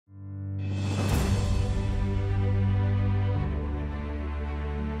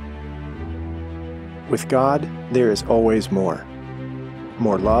With God, there is always more.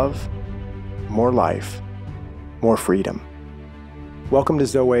 More love, more life, more freedom. Welcome to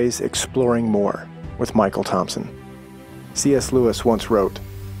Zoe's Exploring More with Michael Thompson. C.S. Lewis once wrote,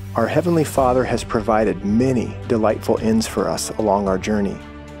 "Our Heavenly Father has provided many delightful ends for us along our journey,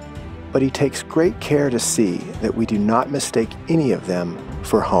 but He takes great care to see that we do not mistake any of them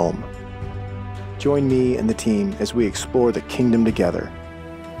for home." Join me and the team as we explore the kingdom together,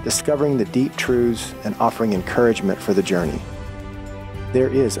 discovering the deep truths and offering encouragement for the journey. There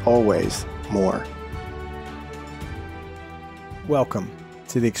is always more. Welcome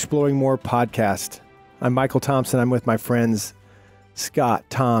to the Exploring More podcast. I'm Michael Thompson. I'm with my friends Scott,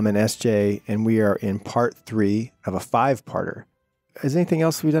 Tom, and SJ, and we are in part 3 of a 5-parter. Is anything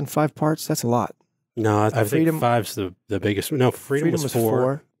else we've done 5 parts? That's a lot. No, I think 5's the biggest. No, Freedom was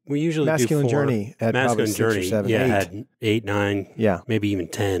 4. We usually Masculine do 4. Journey had Masculine probably 6 Journey, or 7, yeah, 8. had 8, 9, maybe even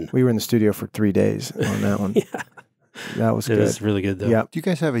 10. We were in the studio for 3 days on that one. Yeah. That was It good. was really good, though. Yeah. Do you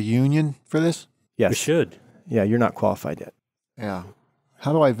guys have a union for this? Yes. We should. Yeah, you're not qualified yet. Yeah.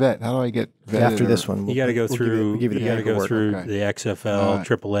 How do I vet? How do I get vetted? After this one, You got to go through. give you the You got to go paperwork. through Okay. the XFL, Right.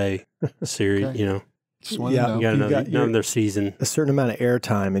 AAA series. Okay. You know, Just wanted Yeah. to know. you got You've got to know their season. a certain amount of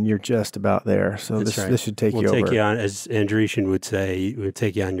airtime, and you're just about there. So That's right. this should take We'll you take over. you on, as Andresian would say, we'll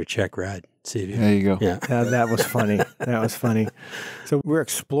take you on your check ride. See if you. There you go. Yeah. That was funny. That was funny. So we're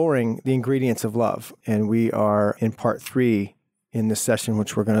exploring the ingredients of love, and we are in part 3 in this session,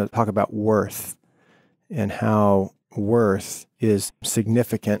 which we're going to talk about worth and how worth is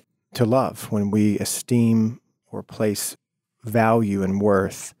significant to love. When we esteem or place value and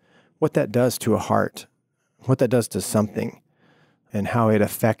worth, what that does to a heart, what that does to something, and how it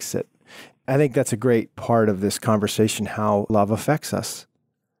affects it. I think that's a great part of this conversation, how love affects us,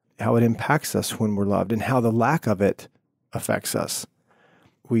 how it impacts us when we're loved, and how the lack of it affects us.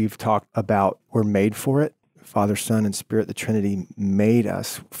 We've talked about we're made for it. Father, Son, and Spirit, the Trinity, made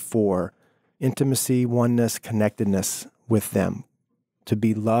us for intimacy, oneness, connectedness with them, to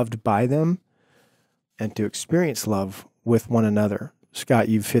be loved by them, and to experience love with one another. Scott,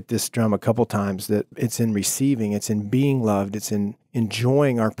 you've hit this drum a couple times, that it's in receiving, it's in being loved, it's in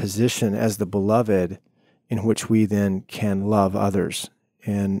enjoying our position as the beloved, in which we then can love others.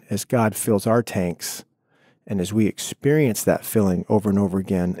 And as God fills our tanks, and as we experience that filling over and over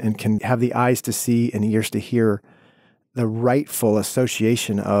again, and can have the eyes to see and ears to hear the rightful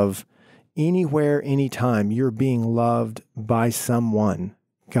association of anywhere, anytime you're being loved by someone,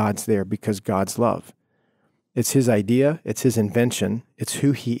 God's there because God's love. It's His idea, it's His invention, it's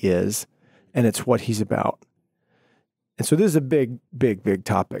who He is, and it's what He's about. And so this is a big, big, big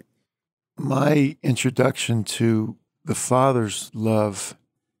topic. My introduction to the Father's love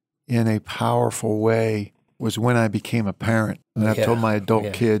in a powerful way was when I became a parent. And I've told my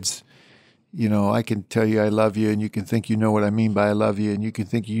adult kids, you know, I can tell you I love you, and you can think you know what I mean by I love you, and you can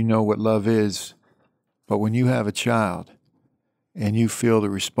think you know what love is. But when you have a child and you feel the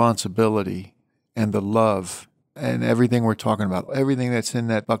responsibility and the love and everything we're talking about, everything that's in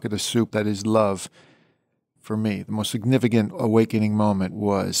that bucket of soup that is love, for me, the most significant awakening moment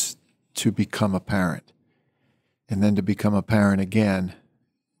was to become a parent, and then to become a parent again,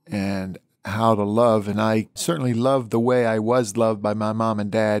 and how to love. And I certainly loved the way I was loved by my mom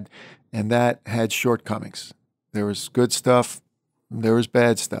and dad, and that had shortcomings. There was good stuff, there was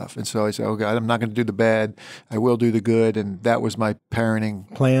bad stuff. And so I said, oh God, I'm not going to do the bad, I will do the good. And that was my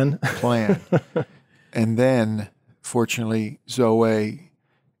parenting Plan. And then, fortunately, Zoe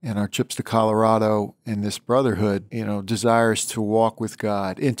and our trips to Colorado and this brotherhood, you know, desires to walk with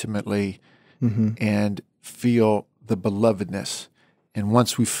God intimately and feel the belovedness. And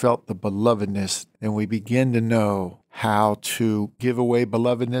once we felt the belovedness, then we begin to know how to give away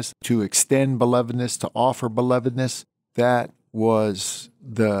belovedness, to extend belovedness, to offer belovedness. That was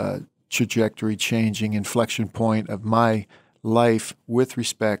the trajectory changing inflection point of my life with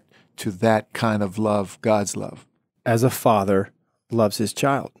respect to that kind of love, God's love. As a father loves his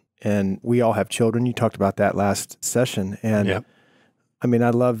child, and we all have children. You talked about that last session. And I mean, I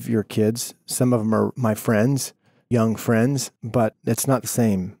love your kids. Some of them are my friends, young friends, but it's not the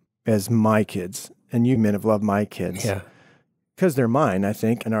same as my kids. And you men have loved my kids. Yeah. Because they're mine, I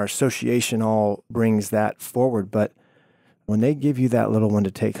think, and our association all brings that forward. But when they give you that little one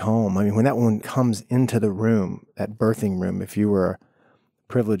to take home, I mean, when that one comes into the room, that birthing room, if you were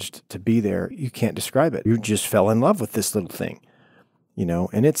privileged to be there, you can't describe it. You just fell in love with this little thing, you know,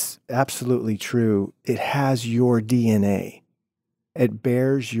 and it's absolutely true. It has your DNA. It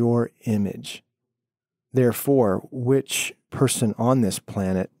bears your image. Therefore, which person on this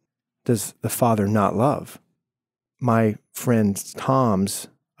planet does the Father not love? My friend Tom's,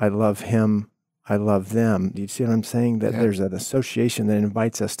 I love him I love them. Do you see what I'm saying? That there's an association that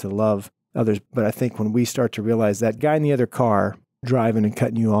invites us to love others. But I think when we start to realize that guy in the other car driving and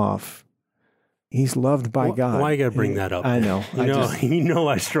cutting you off, he's loved by God. Why you got to bring that up? I know.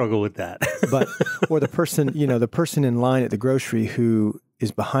 I struggle with that. Or the person in line at the grocery who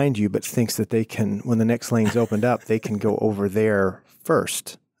is behind you but thinks that they can, when the next lane's opened up, they can go over there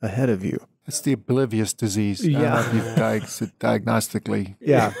first ahead of you. It's the oblivious disease. Yeah. I don't know if you've diagnostically.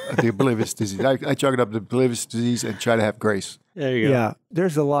 Yeah. The oblivious disease. I chalk it up to oblivious disease and try to have grace. There you go. Yeah.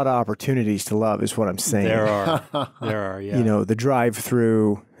 There's a lot of opportunities to love is what I'm saying. There are, yeah. You know, the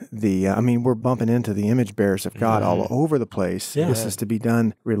drive-through, we're bumping into the image bearers of God all over the place. Yeah. This is to be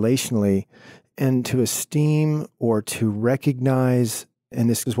done relationally, and to esteem or to recognize, and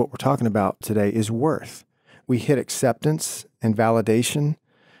this is what we're talking about today, is worth. We hit acceptance and validation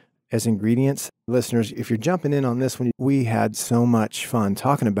as ingredients. Listeners, if you're jumping in on this one, we had so much fun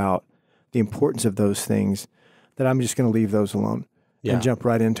talking about the importance of those things that I'm just going to leave those alone and jump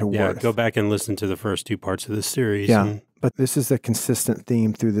right into worth. Go back and listen to the first 2 parts of this series. Yeah, but this is a consistent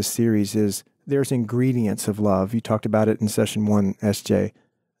theme through this series is there's ingredients of love. You talked about it in session 1, SJ,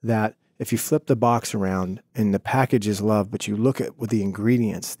 that if you flip the box around and the package is love, but you look at the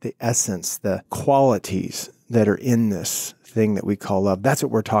ingredients, the essence, the qualities that are in this thing that we call love, that's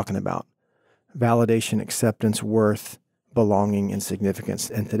what we're talking about. Validation, acceptance, worth, belonging, and significance.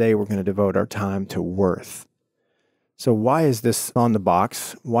 And today we're going to devote our time to worth. So why is this on the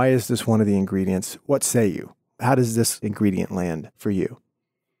box? Why is this one of the ingredients? What say you? How does this ingredient land for you?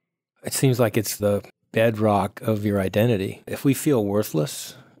 It seems like it's the bedrock of your identity. If we feel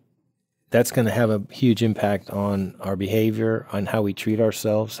worthless, that's going to have a huge impact on our behavior, on how we treat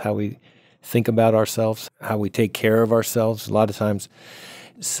ourselves, how we think about ourselves, how we take care of ourselves a lot of times.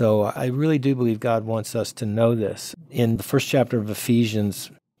 So I really do believe God wants us to know this. In the first chapter of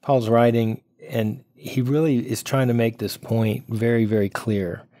Ephesians, Paul's writing, and he really is trying to make this point very, very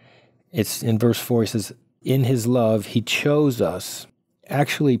clear. It's in verse 4, he says, in his love, he chose us,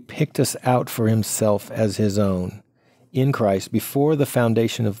 actually picked us out for himself as his own in Christ before the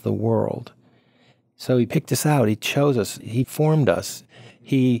foundation of the world. So he picked us out, he chose us, he formed us,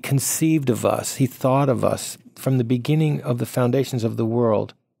 he conceived of us, he thought of us from the beginning of the foundations of the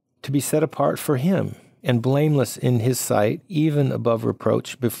world to be set apart for him and blameless in his sight, even above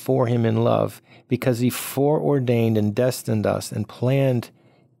reproach before him in love, because he foreordained and destined us and planned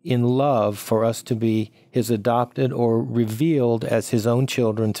in love for us to be his adopted or revealed as his own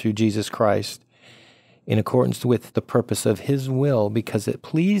children through Jesus Christ, in accordance with the purpose of his will, because it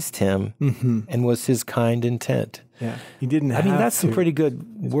pleased him and was his kind intent. Yeah, he didn't have that's some pretty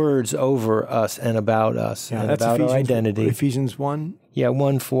good words over us and about us and that's about Ephesians, our identity. Ephesians 1? Yeah,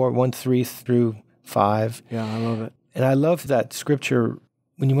 1:3 through 5. Yeah, I love it. And I love that scripture.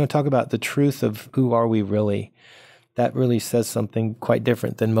 When you want to talk about the truth of who are we really, that really says something quite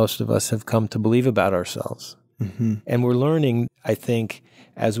different than most of us have come to believe about ourselves. And we're learning, I think,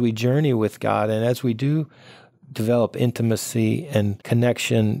 as we journey with God and as we do develop intimacy and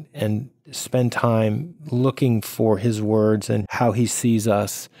connection and spend time looking for his words and how he sees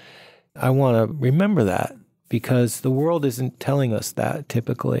us, I want to remember that, because the world isn't telling us that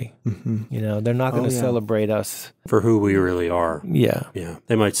typically. They're not going to celebrate us for who we really are. Yeah.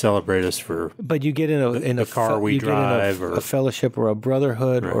 They might celebrate us for but you get in the car we drive, or a fellowship or a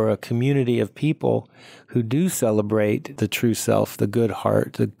brotherhood or a community of people who do celebrate the true self, the good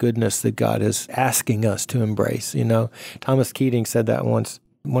heart, the goodness that God is asking us to embrace. Thomas Keating said that once.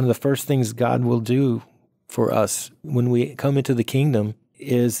 One of the first things God will do for us when we come into the kingdom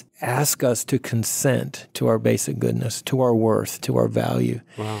is ask us to consent to our basic goodness, to our worth, to our value.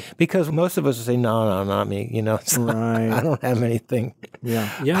 Wow. Because most of us will say, no, not me. Right. I don't have anything.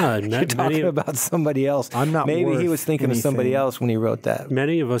 Yeah. You're talking about somebody else. I'm not Maybe worth he was thinking anything. of somebody else when he wrote that.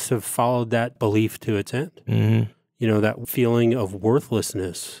 Many of us have followed that belief to its end. That feeling of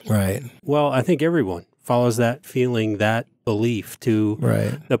worthlessness. Right. Well, I think everyone follows that feeling, that belief to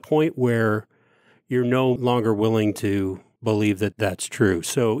the point where you're no longer willing to believe that that's true.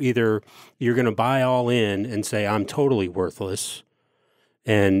 So either you're going to buy all in and say, I'm totally worthless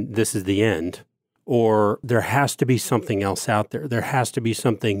and this is the end, or there has to be something else out there. There has to be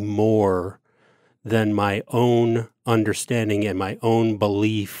something more than my own understanding and my own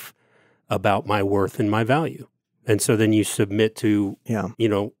belief about my worth and my value. And so then you submit to,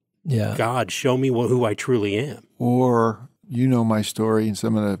 God, show me who I truly am. Or, my story, and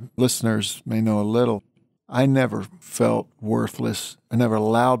some of the listeners may know a little. I never felt worthless. I never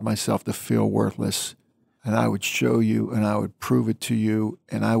allowed myself to feel worthless. And I would show you and I would prove it to you.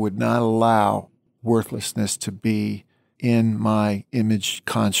 And I would not allow worthlessness to be in my image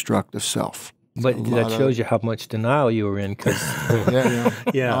construct of self. But that shows you how much denial you were in, because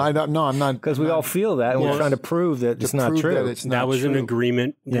yeah. No, I'm not. Because we all feel that, and we're trying to prove that it's not true. That was an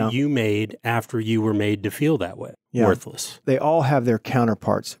agreement that you made after you were made to feel that way, worthless. They all have their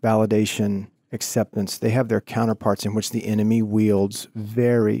counterparts, validation, acceptance. They have their counterparts in which the enemy wields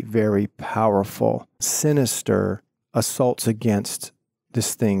very, very powerful, sinister assaults against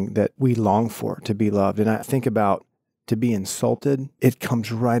this thing that we long for, to be loved. And I think about to be insulted, it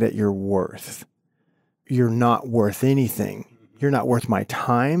comes right at your worth. You're not worth anything. You're not worth my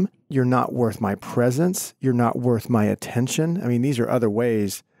time. You're not worth my presence. You're not worth my attention. I mean, these are other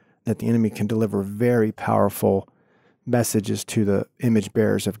ways that the enemy can deliver very powerful messages to the image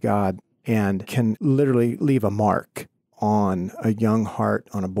bearers of God and can literally leave a mark on a young heart,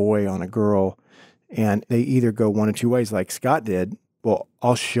 on a boy, on a girl. And they either go one of two ways, like Scott did. Well,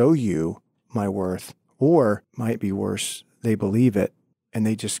 I'll show you my worth. Or, might be worse, they believe it and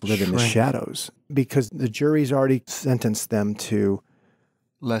they just live in the shadows because the jury's already sentenced them to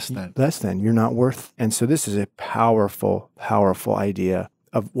less than. You're not worth. And so this is a powerful, powerful idea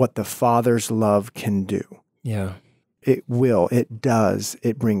of what the Father's love can do. Yeah. It does.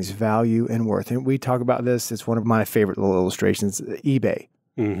 It brings value and worth. And we talk about this. It's one of my favorite little illustrations, eBay.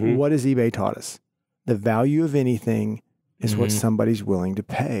 Mm-hmm. What has eBay taught us? The value of anything is what somebody's willing to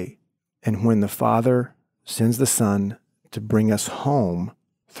pay. And when the Father sends the Son to bring us home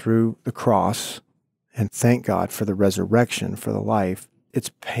through the cross, and thank God for the resurrection, for the life,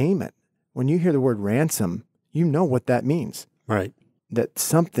 it's payment. When you hear the word ransom, you know what that means. Right. That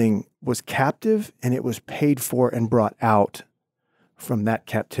something was captive and it was paid for and brought out from that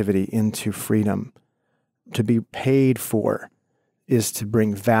captivity into freedom. To be paid for is to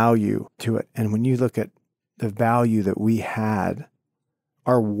bring value to it. And when you look at the value that we had,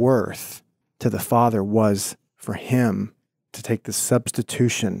 our worth to the Father was for him to take the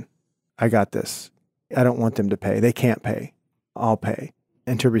substitution. I got this. I don't want them to pay. They can't pay. I'll pay.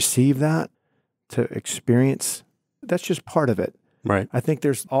 And to receive that, to experience, that's just part of it. Right. I think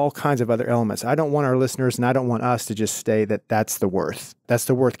there's all kinds of other elements. I don't want our listeners and I don't want us to just say that that's the worth. That's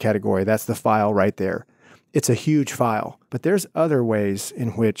the worth category. That's the file right there. It's a huge file. But there's other ways in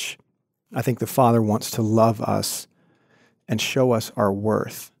which I think the Father wants to love us and show us our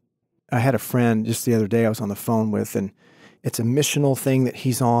worth. I had a friend just the other day I was on the phone with, and it's a missional thing that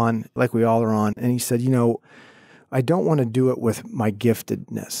he's on, like we all are on. And he said, I don't want to do it with my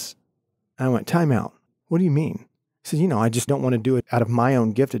giftedness. And I went, time out. What do you mean? He said, I just don't want to do it out of my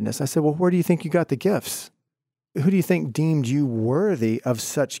own giftedness. I said, well, where do you think you got the gifts? Who do you think deemed you worthy of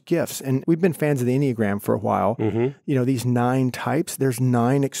such gifts? And we've been fans of the Enneagram for a while. Mm-hmm. These 9 types, there's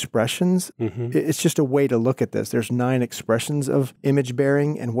 9 expressions. Mm-hmm. It's just a way to look at this. There's 9 expressions of image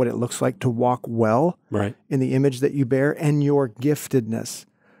bearing and what it looks like to walk well in the image that you bear and your giftedness.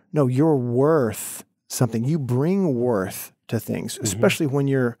 No, you're worth something. You bring worth to things, especially when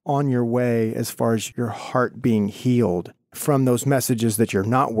you're on your way as far as your heart being healed from those messages that you're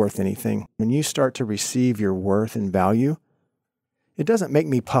not worth anything. When you start to receive your worth and value, it doesn't make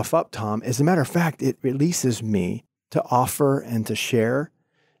me puff up, Tom. As a matter of fact, it releases me to offer and to share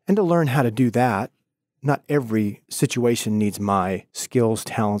and to learn how to do that. Not every situation needs my skills,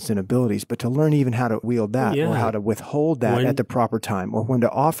 talents, and abilities, but to learn even how to wield that or how to withhold that at the proper time or when to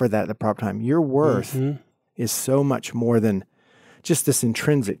offer that at the proper time. Your worth is so much more than just this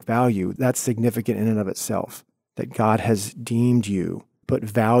intrinsic value. That's significant in and of itself. That God has deemed you, put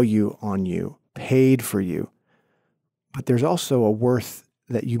value on you, paid for you. But there's also a worth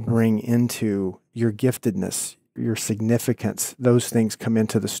that you bring into your giftedness, your significance. Those things come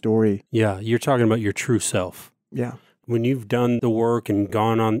into the story. Yeah, you're talking about your true self. Yeah. When you've done the work and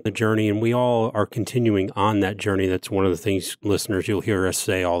gone on the journey, and we all are continuing on that journey, that's one of the things, listeners, you'll hear us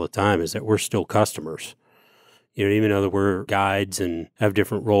say all the time, is that we're still customers. Even though we're guides and have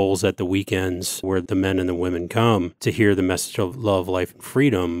different roles at the weekends where the men and the women come to hear the message of love, life, and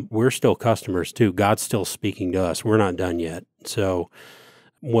freedom, we're still customers too. God's still speaking to us. We're not done yet. So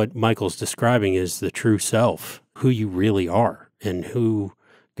what Michael's describing is the true self, who you really are and who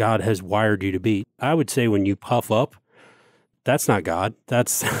God has wired you to be. I would say when you puff up, that's not God.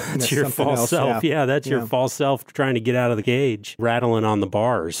 That's your false self. Yeah, that's your false self trying to get out of the cage, rattling on the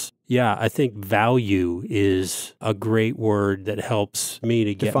bars. Yeah, I think value is a great word that helps me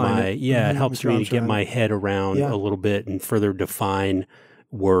to get it helps me to get my head around a little bit and further define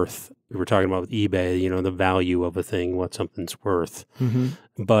worth. We were talking about with eBay, the value of a thing, what something's worth.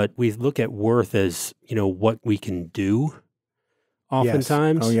 Mm-hmm. But we look at worth as, what we can do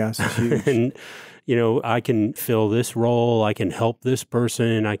oftentimes. Yes. Oh, yes, it's huge. And I can fill this role, I can help this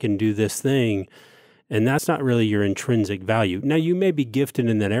person, I can do this thing. And that's not really your intrinsic value. Now, you may be gifted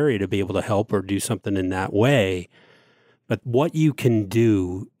in that area to be able to help or do something in that way, but what you can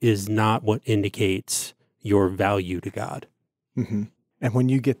do is not what indicates your value to God. Mm-hmm. And when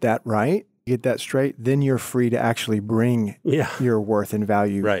you get that right, get that straight, then you're free to actually bring your worth and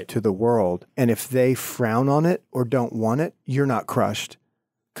value to the world. And if they frown on it or don't want it, you're not crushed,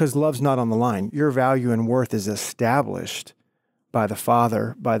 because love's not on the line. Your value and worth is established by the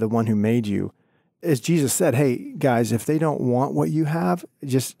Father, by the one who made you. As Jesus said, hey, guys, if they don't want what you have,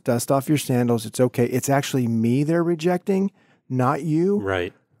 just dust off your sandals. It's okay. It's actually me they're rejecting, not you.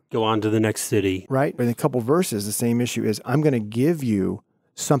 Right. Go on to the next city. Right. In a couple verses, the same issue is, I'm going to give you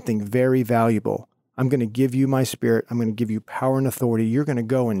something very valuable. I'm going to give you my Spirit. I'm going to give you power and authority. You're going to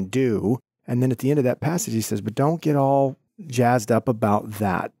go and do. And then at the end of that passage, he says, but don't get all jazzed up about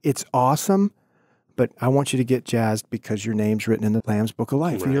that. It's awesome, but I want you to get jazzed because your name's written in the Lamb's Book of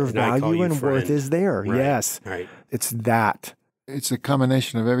Life. Right. Your value and friend. worth is there. Right. Yes. Right. It's that. It's a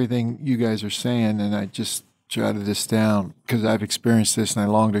combination of everything you guys are saying, and I just jotted this down because I've experienced this and I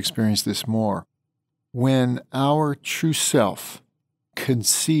long to experience this more. When our true self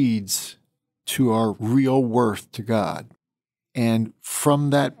concedes to our real worth to God, and from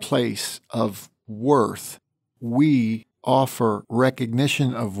that place of worth, we offer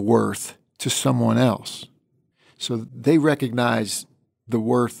recognition of worth to someone else. So they recognize the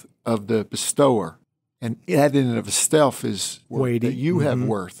worth of the bestower. And that in and of itself is weighty. That you have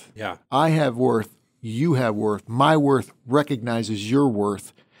worth. Yeah. I have worth. You have worth. My worth recognizes your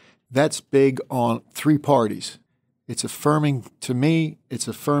worth. That's big on three parties. It's affirming to me, it's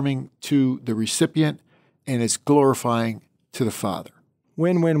affirming to the recipient, and it's glorifying to the Father.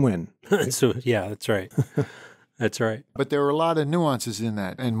 Win, win, win. So, yeah, that's right. That's right. But there were a lot of nuances in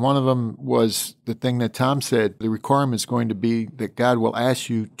that. And one of them was the thing that Tom said, the requirement is going to be that God will ask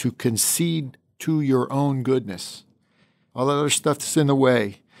you to concede to your own goodness. All that other stuff that's in the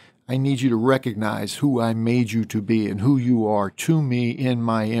way, I need you to recognize who I made you to be and who you are to me in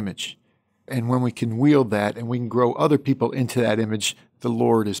my image. And when we can wield that and we can grow other people into that image, the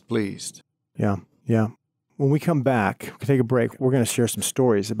Lord is pleased. Yeah, yeah. When we come back, we can take a break. We're going to share some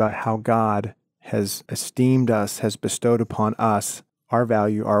stories about how God has esteemed us, has bestowed upon us our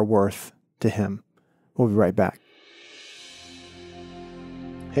value, our worth to Him. We'll be right back.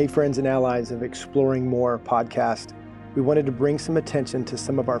 Hey, friends and allies of Exploring More podcast. We wanted to bring some attention to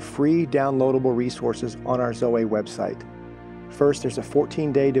some of our free downloadable resources on our Zoe website. First, there's a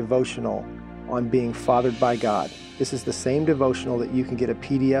 14-day devotional on being fathered by God. This is the same devotional that you can get a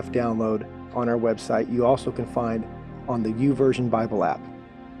PDF download on our website. You also can find on the YouVersion Bible app.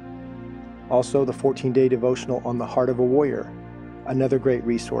 Also, the 14-day devotional on the heart of a warrior, another great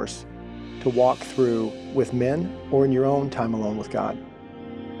resource to walk through with men or in your own time alone with God.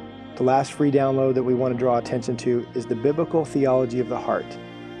 The last free download that we want to draw attention to is the biblical theology of the heart.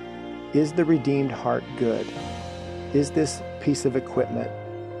 Is the redeemed heart good? Is this piece of equipment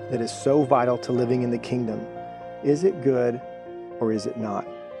that is so vital to living in the kingdom, is it good or is it not?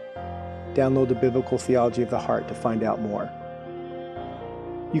 Download the biblical theology of the heart to find out more.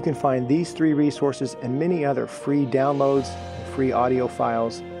 You can find these three resources and many other free downloads and free audio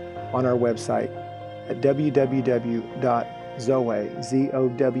files on our website at www.zoe.org.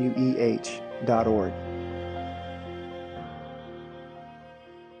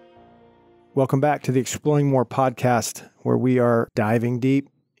 Welcome back to the Exploring More podcast, where we are diving deep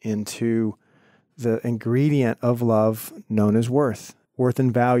into the ingredient of love known as worth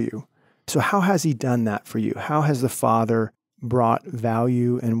and value. So how has He done that for you? How has the Father brought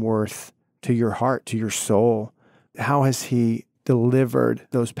value and worth to your heart, to your soul? How has He delivered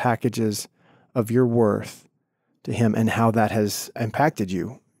those packages of your worth to Him, and how that has impacted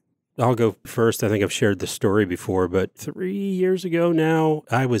you? I'll go first. I think I've shared the story before, but 3 years ago now,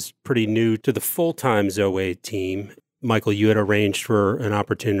 I was pretty new to the full-time Zoe team. Michael, you had arranged for an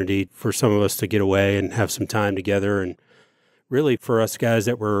opportunity for some of us to get away and have some time together, and really for us guys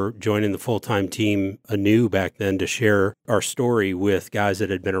that were joining the full-time team anew back then, to share our story with guys that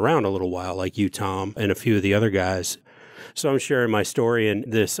had been around a little while, like you, Tom, and a few of the other guys. So I'm sharing my story, and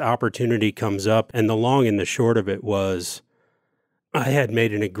this opportunity comes up, and the long and the short of it was, I had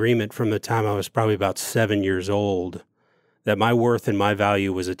made an agreement from the time I was probably about 7 years old that my worth and my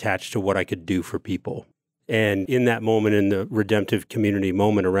value was attached to what I could do for people. And in that moment, in the redemptive community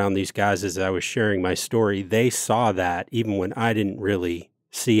moment around these guys, as I was sharing my story, they saw that even when I didn't really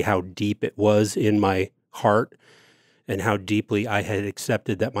see how deep it was in my heart and how deeply I had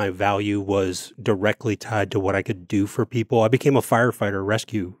accepted that my value was directly tied to what I could do for people. I became a firefighter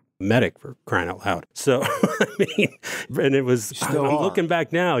rescue medic, for crying out loud. So, I mean, and it was, I'm looking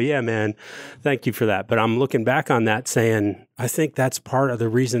back now, yeah, man, thank you for that. But I'm looking back on that saying, I think that's part of the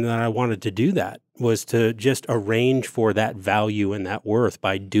reason that I wanted to do that, was to just arrange for that value and that worth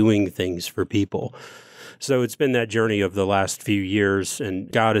by doing things for people. So it's been that journey of the last few years,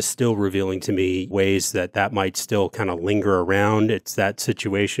 and God is still revealing to me ways that might still kind of linger around. It's that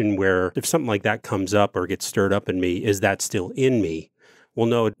situation where if something like that comes up or gets stirred up in me, is that still in me? Well,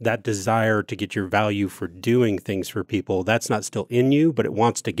 no, that desire to get your value for doing things for people, that's not still in you, but it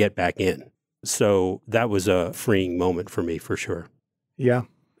wants to get back in. So that was a freeing moment for me, for sure. Yeah,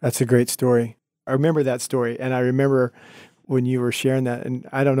 that's a great story. I remember that story, and I remember when you were sharing that, and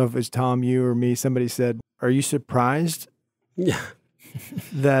I don't know if it was Tom, you, or me, somebody said, are you surprised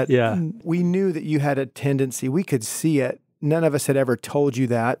that we knew that you had a tendency, we could see it. None of us had ever told you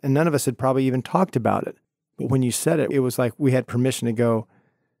that, and none of us had probably even talked about it. But when you said it, it was like we had permission to go,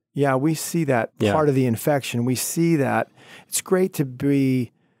 yeah, we see that part of the infection. We see that. It's great to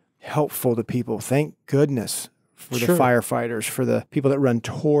be helpful to people. Thank goodness for the firefighters, for the people that run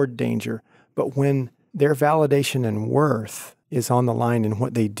toward danger. But when their validation and worth is on the line in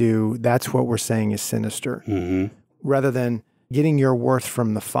what they do, that's what we're saying is sinister. Mm-hmm. Rather than getting your worth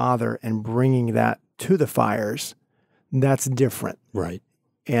from the Father and bringing that to the fires, that's different. Right.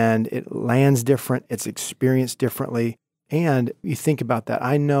 And it lands different. It's experienced differently. And you think about that.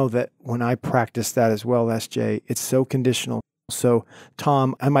 I know that when I practice that as well, SJ, it's so conditional. So,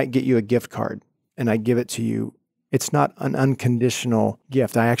 Tom, I might get you a gift card and I give it to you. It's not an unconditional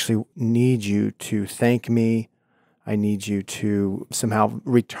gift. I actually need you to thank me. I need you to somehow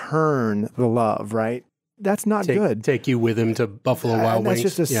return the love, right? That's not good. Take you with him to Buffalo Wild Wings.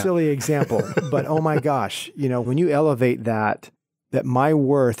 That's just a silly example. But oh my gosh, when you elevate that my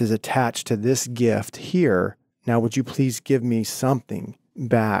worth is attached to this gift here, now would you please give me something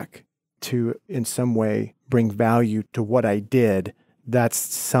back to, in some way, bring value to what I did? That's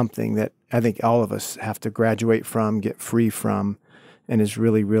something that I think all of us have to graduate from, get free from, and is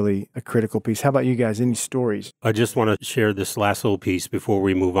really, really a critical piece. How about you guys? Any stories? I just want to share this last little piece before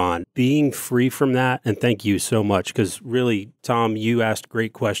we move on. Being free from that, and thank you so much, because really, Tom, you asked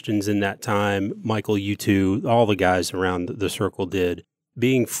great questions in that time. Michael, you too, all the guys around the circle did.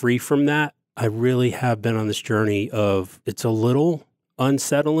 Being free from that, I really have been on this journey of, it's a little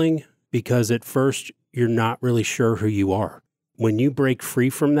unsettling because at first you're not really sure who you are. When you break free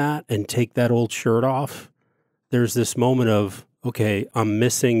from that and take that old shirt off, there's this moment of, okay, I'm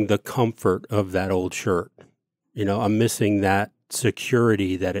missing the comfort of that old shirt. I'm missing that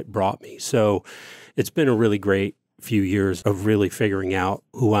security that it brought me. So it's been a really great few years of really figuring out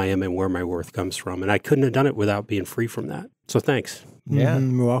who I am and where my worth comes from. And I couldn't have done it without being free from that. So thanks. Yeah.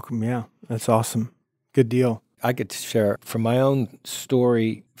 You're welcome. Yeah. That's awesome. Good deal. I could share from my own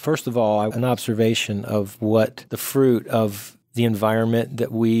story. First of all, an observation of what the fruit of the environment that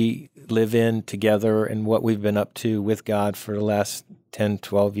we live in together and what we've been up to with God for the last 10,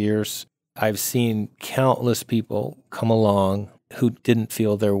 12 years. I've seen countless people come along who didn't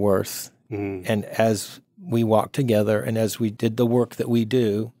feel their worth. Mm. And as we walked together and as we did the work that we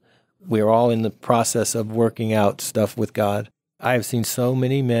do, we are all in the process of working out stuff with God. I've seen so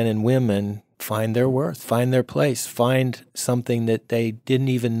many men and women find their worth, find their place, find something that they didn't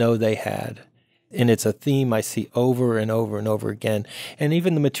even know they had. And it's a theme I see over and over and over again. And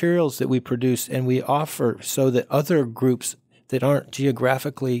even the materials that we produce and we offer so that other groups that aren't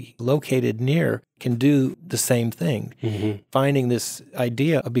geographically located near can do the same thing. Mm-hmm. Finding this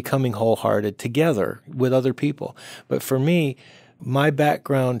idea of becoming wholehearted together with other people. But for me, my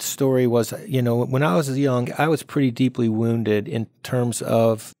background story was, when I was young, I was pretty deeply wounded in terms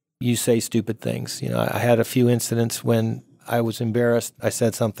of you say stupid things. I had a few incidents when I was embarrassed. I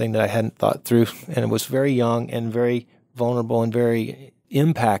said something that I hadn't thought through, and it was very young and very vulnerable and very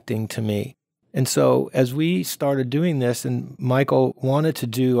impacting to me. And so as we started doing this, and Michael wanted to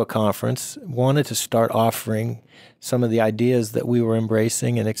do a conference, wanted to start offering some of the ideas that we were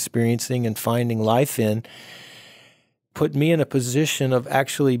embracing and experiencing and finding life in, put me in a position of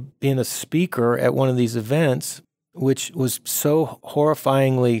actually being a speaker at one of these events, which was so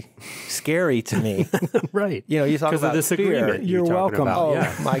horrifyingly scary to me. Right. You talk about this fear. Agreement you're welcome. About.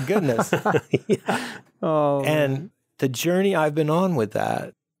 Oh, my goodness. Yeah. Oh, and the journey I've been on with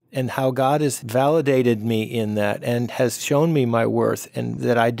that and how God has validated me in that and has shown me my worth and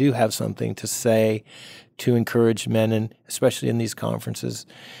that I do have something to say to encourage men, and especially in these conferences,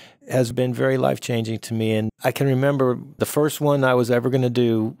 has been very life-changing to me. And I can remember the first one I was ever going to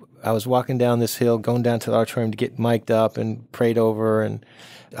do, I was walking down this hill, going down to the auditorium to get mic'd up and prayed over, and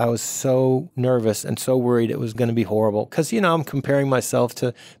I was so nervous and so worried it was going to be horrible. Because, I'm comparing myself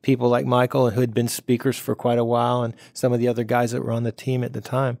to people like Michael who had been speakers for quite a while and some of the other guys that were on the team at the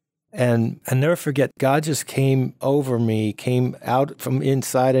time. And I never forget, God just came over me, came out from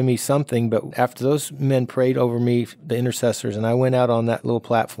inside of me something. But after those men prayed over me, the intercessors, and I went out on that little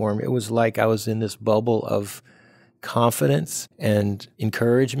platform, it was like I was in this bubble of confidence and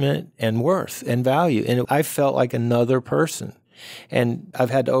encouragement and worth and value. And I felt like another person. And I've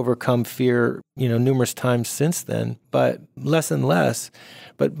had to overcome fear, numerous times since then, but less and less.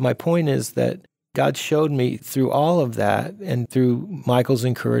 But my point is that God showed me through all of that and through Michael's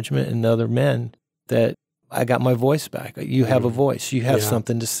encouragement and other men that I got my voice back. You have a voice. You have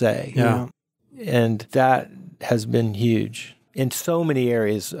something to say. Yeah. And that has been huge in so many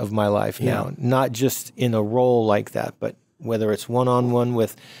areas of my life now, not just in a role like that, but whether it's one-on-one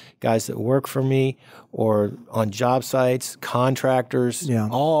with guys that work for me or on job sites, contractors,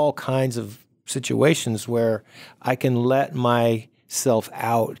 all kinds of situations where I can let myself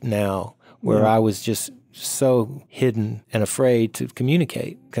out now, where I was just so hidden and afraid to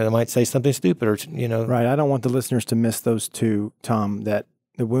communicate because I might say something stupid or, Right. I don't want the listeners to miss those two, Tom, that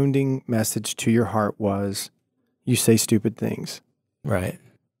the wounding message to your heart was you say stupid things. Right.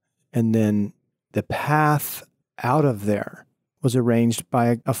 And then the path out of there was arranged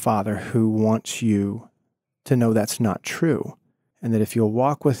by a father who wants you to know that's not true. And that if you'll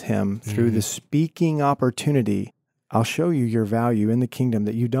walk with him through the speaking opportunity, I'll show you your value in the kingdom,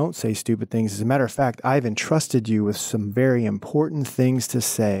 that you don't say stupid things. As a matter of fact, I've entrusted you with some very important things to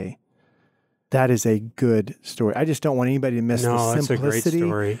say. That is a good story. I just don't want anybody to miss the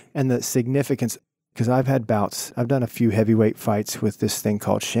simplicity and the significance, because I've had bouts. I've done a few heavyweight fights with this thing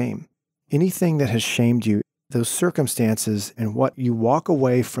called shame. Anything that has shamed you, those circumstances and what you walk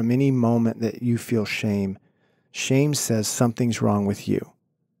away from any moment that you feel shame, shame says something's wrong with you.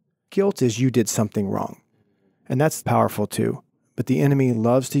 Guilt is you did something wrong. And that's powerful too. But the enemy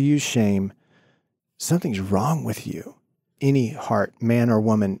loves to use shame. Something's wrong with you. Any heart, man or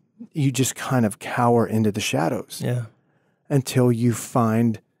woman, you just kind of cower into the shadows until you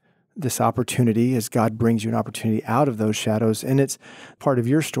find this opportunity as God brings you an opportunity out of those shadows. And it's part of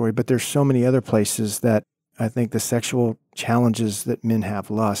your story, but there's so many other places that I think the sexual challenges that men have,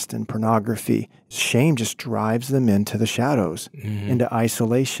 lust and pornography, shame just drives them into the shadows, into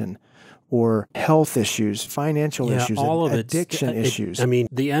isolation. Or health issues, financial issues, all of addiction issues. I mean,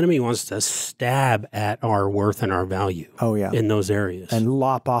 the enemy wants to stab at our worth and our value in those areas. And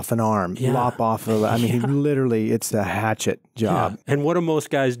lop off an arm, lop off literally, it's a hatchet job. Yeah. And what do most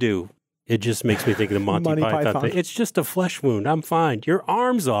guys do? It just makes me think of the Monty Python thing. It's just a flesh wound. I'm fine. Your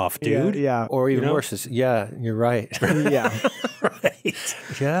arm's off, dude. Yeah. Or even worse, you're right. Right.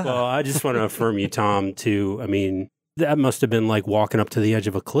 Yeah. Well, I just want to affirm you, Tom, too. I mean, that must have been like walking up to the edge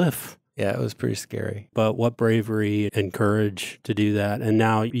of a cliff. Yeah, it was pretty scary. But what bravery and courage to do that. And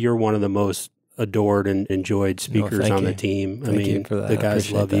now you're one of the most adored and enjoyed speakers on the team. Thank you for that. The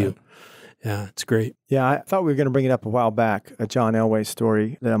guys love you. Yeah, it's great. Yeah, I thought we were going to bring it up a while back, a John Elway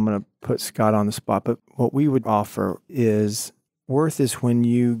story that I'm going to put Scott on the spot. But what we would offer is worth is when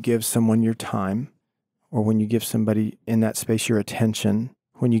you give someone your time, or when you give somebody in that space your attention,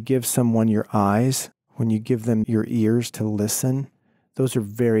 when you give someone your eyes, when you give them your ears to listen. Those are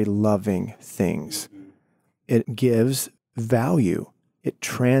very loving things. It gives value. It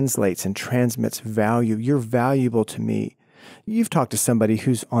translates and transmits value. You're valuable to me. You've talked to somebody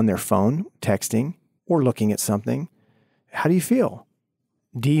who's on their phone, texting, or looking at something. How do you feel?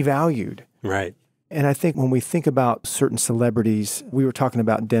 Devalued. Right. And I think when we think about certain celebrities, we were talking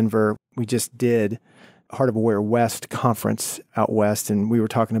about Denver. We just did Heart of Aware West conference out west, and we were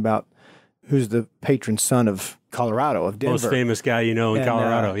talking about who's the patron son of Colorado, of Denver. Most famous guy in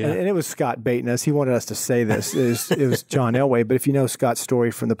Colorado, yeah. And it was Scott baiting us. He wanted us to say this. It was John Elway. But if you know Scott's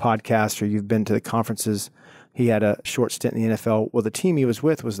story from the podcast or you've been to the conferences, he had a short stint in the NFL. Well, the team he was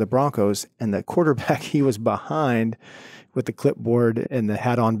with was the Broncos, and the quarterback he was behind with the clipboard and the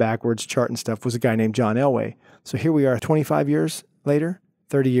hat on backwards chart and stuff was a guy named John Elway. So here we are 25 years later.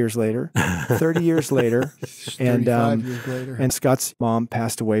 30 years later, 30 years later, and 35 years later. And Scott's mom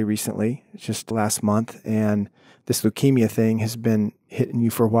passed away recently, just last month, and this leukemia thing has been hitting you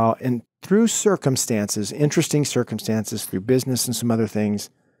for a while. And through circumstances, interesting circumstances, through business and some other things,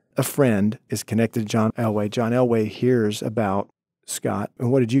 a friend is connected to John Elway. John Elway hears about Scott,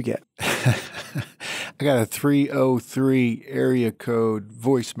 and what did you get? I got a 303 area code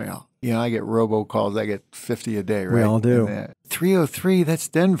voicemail. You know, I get robocalls. I get 50 a day, right? We all do. 303, that's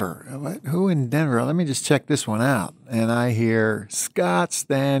Denver. Who in Denver? Let me just check this one out. And I hear Scott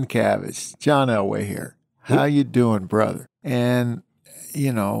Stankavage, John Elway here. How you doing, brother? And,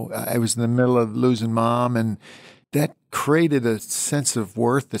 you know, I was in the middle of losing Mom, and that created a sense of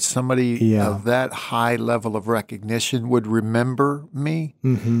worth that somebody of that high level of recognition would remember me.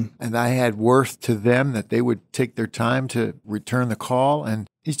 Mm-hmm. And I had worth to them, that they would take their time to return the call. And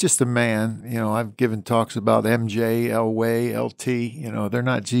he's just a man. You know, I've given talks about MJ, Elway, LT. You know, they're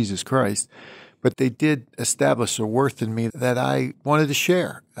not Jesus Christ. But they did establish a worth in me that I wanted to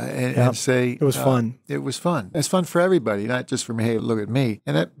share and say. It was fun. It was fun. It's fun for everybody, not just for me. Hey, look at me.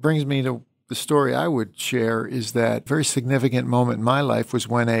 And that brings me to the story I would share. Is that very significant moment in my life was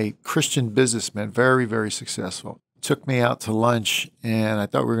when a Christian businessman, very, very successful, took me out to lunch, and I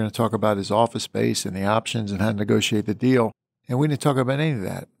thought we were going to talk about his office space and the options and how to negotiate the deal. And we didn't talk about any of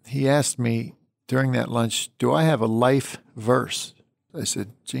that. He asked me during that lunch, do I have a life verse? I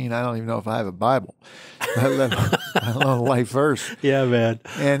said, Gene, I don't even know if I have a Bible, let alone a life verse. Yeah, man.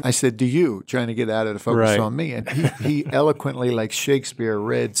 And I said, do you? Trying to get out of the focus on me. And he eloquently, like Shakespeare,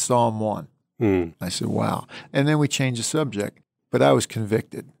 read Psalm 1. I said, wow. And then we changed the subject. But I was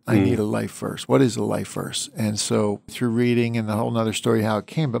convicted. I need a life verse. What is a life verse? And so through reading and the whole nother story how it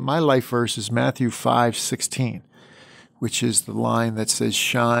came, but my life verse is Matthew 5:16, which is the line that says,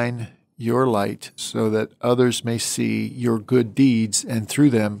 shine your light so that others may see your good deeds and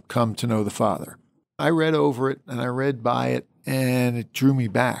through them come to know the Father. I read over it and I read by it, and it drew me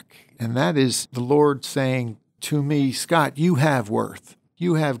back. And that is the Lord saying to me, Scott, you have worth.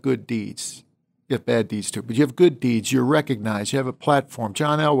 You have good deeds. You have bad deeds too, but you have good deeds. You're recognized. You have a platform.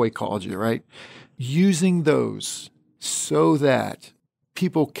 John Elway called you, right? Using those so that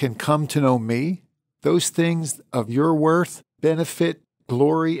people can come to know me, those things of your worth, benefit,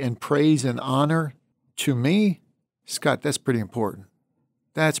 glory, and praise and honor to me, Scott, that's pretty important.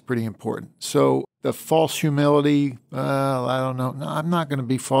 That's pretty important. So the false humility, well, I don't know. No, I'm not going to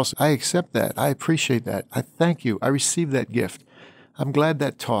be false. I accept that. I appreciate that. I thank you. I received that gift. I'm glad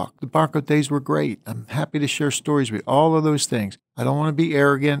that talk. The Barco days were great. I'm happy to share stories with you. All of those things. I don't want to be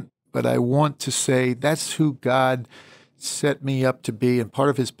arrogant, but I want to say that's who God set me up to be. And part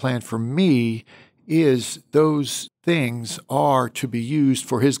of his plan for me is those things are to be used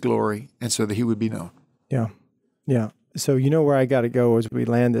for his glory and so that he would be known. Yeah. Yeah. So you know where I got to go as we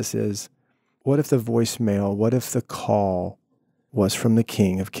land this is, what if the voicemail, what if the call was from the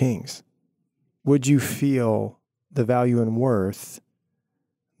King of Kings? Would you feel the value and worth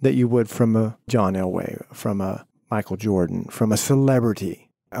that you would from a John Elway, from a Michael Jordan, from a celebrity?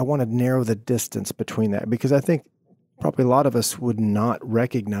 I want to narrow the distance between that, because I think probably a lot of us would not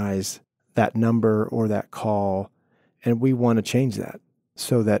recognize that number or that call, and we want to change that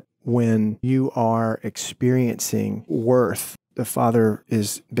so that when you are experiencing worth, the Father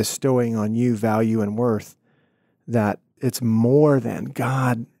is bestowing on you value and worth, that it's more than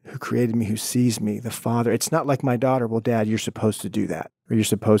God who created me, who sees me, the Father. It's not like my daughter, well, Dad, you're supposed to do that, or you're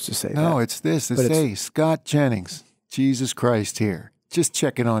supposed to say that. No, it's this. It's, hey, Scott Jennings, Jesus Christ here. Just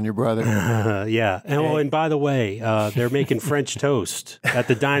checking on your brother. Yeah. And, and by the way, they're making French toast at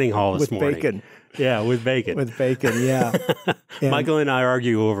the dining hall this morning. With bacon. Yeah, with bacon. With bacon, yeah. Michael and I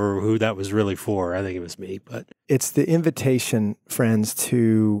argue over who that was really for. I think it was me, but it's the invitation, friends,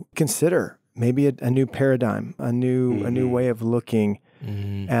 to consider maybe a new paradigm, a new way of looking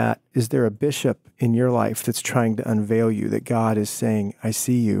at, is there a bishop in your life that's trying to unveil you, that God is saying, I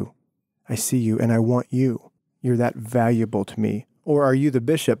see you, and I want you. You're that valuable to me. Or are you the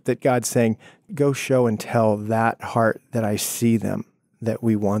bishop that God's saying, go show and tell that heart that I see them, that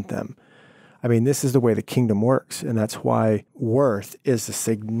we want them? I mean, this is the way the kingdom works, and that's why worth is a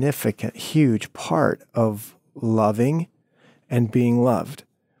significant, huge part of loving and being loved.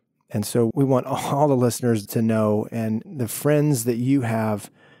 And so we want all the listeners to know, and the friends that you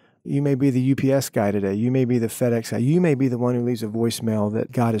have, you may be the UPS guy today, you may be the FedEx guy, you may be the one who leaves a voicemail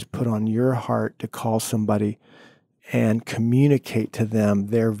that God has put on your heart to call somebody and communicate to them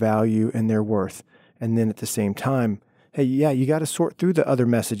their value and their worth. And then at the same time, hey, yeah, you got to sort through the other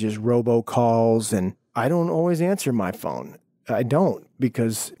messages, robocalls, and I don't always answer my phone. I don't,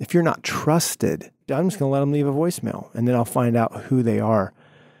 because if you're not trusted, I'm just going to let them leave a voicemail, and then I'll find out who they are.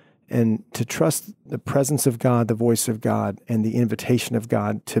 And to trust the presence of God, the voice of God, and the invitation of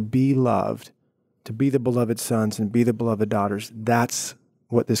God to be loved, to be the beloved sons and be the beloved daughters, that's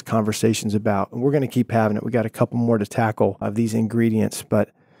what this conversation's about. And we're going to keep having it. We got a couple more to tackle of these ingredients, but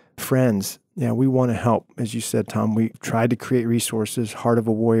friends, yeah, we want to help. As you said, Tom, we tried to create resources, Heart of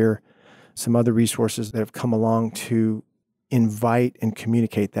a Warrior, some other resources that have come along to invite and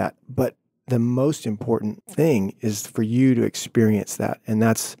communicate that. But the most important thing is for you to experience that. And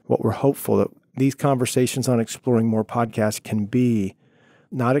that's what we're hopeful that these conversations on Exploring More podcast can be,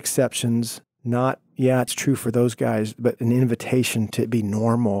 not exceptions, not, yeah, it's true for those guys, but an invitation to be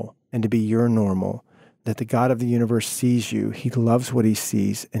normal and to be your normal, that the God of the universe sees you. He loves what he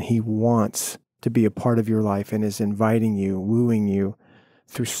sees, and he wants to be a part of your life and is inviting you, wooing you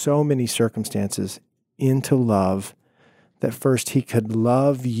through so many circumstances into love, that first he could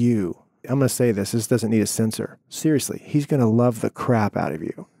love you. I'm going to say this doesn't need a censor. Seriously, he's going to love the crap out of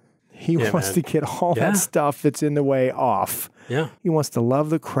you. He wants to get all that stuff that's in the way off. Yeah. He wants to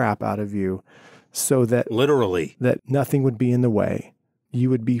love the crap out of you so that literally that nothing would be in the way. You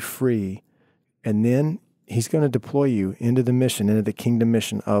would be free. And then he's going to deploy you into the mission, into the kingdom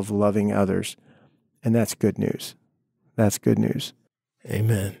mission of loving others. And that's good news. That's good news.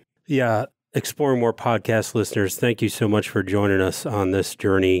 Amen. Yeah. Exploring More podcast listeners, thank you so much for joining us on this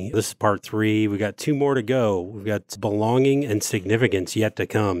journey. This is part 3. We got 2 more to go. We've got belonging and significance yet to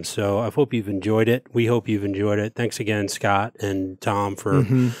come. So I hope you've enjoyed it. We hope you've enjoyed it. Thanks again, Scott and Tom, for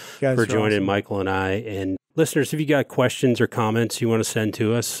joining awesome. Michael and I. And listeners, if you got questions or comments you want to send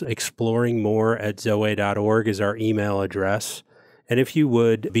to us, exploringmore@zoe.org is our email address. And if you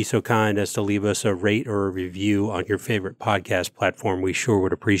would be so kind as to leave us a rate or a review on your favorite podcast platform, we sure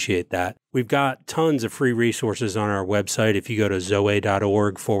would appreciate that. We've got tons of free resources on our website. If you go to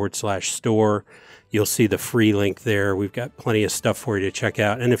zoe.org/store, you'll see the free link there. We've got plenty of stuff for you to check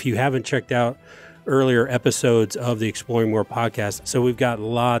out. And if you haven't checked out earlier episodes of the Exploring More podcast, so we've got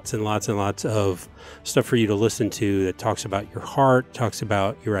lots and lots and lots of stuff for you to listen to that talks about your heart, talks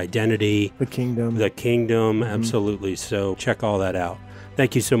about your identity, the kingdom, absolutely. So check all that out.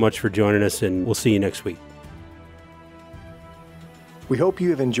 Thank you so much for joining us, and we'll see you next week. We hope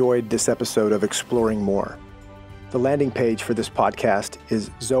you have enjoyed this episode of Exploring More. The landing page for this podcast is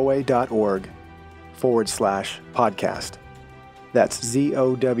zoe.org/podcast. That's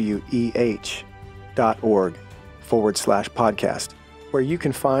ZOWEH.org/podcast, where you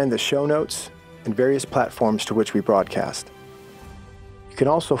can find the show notes and various platforms to which we broadcast. You can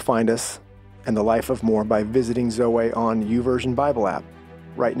also find us and the Life of More by visiting Zoe on YouVersion Bible app,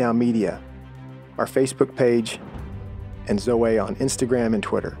 Right Now Media, our Facebook page, and Zoe on Instagram and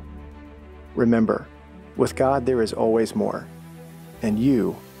Twitter. Remember, with God there is always more, and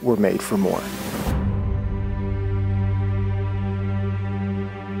you were made for more.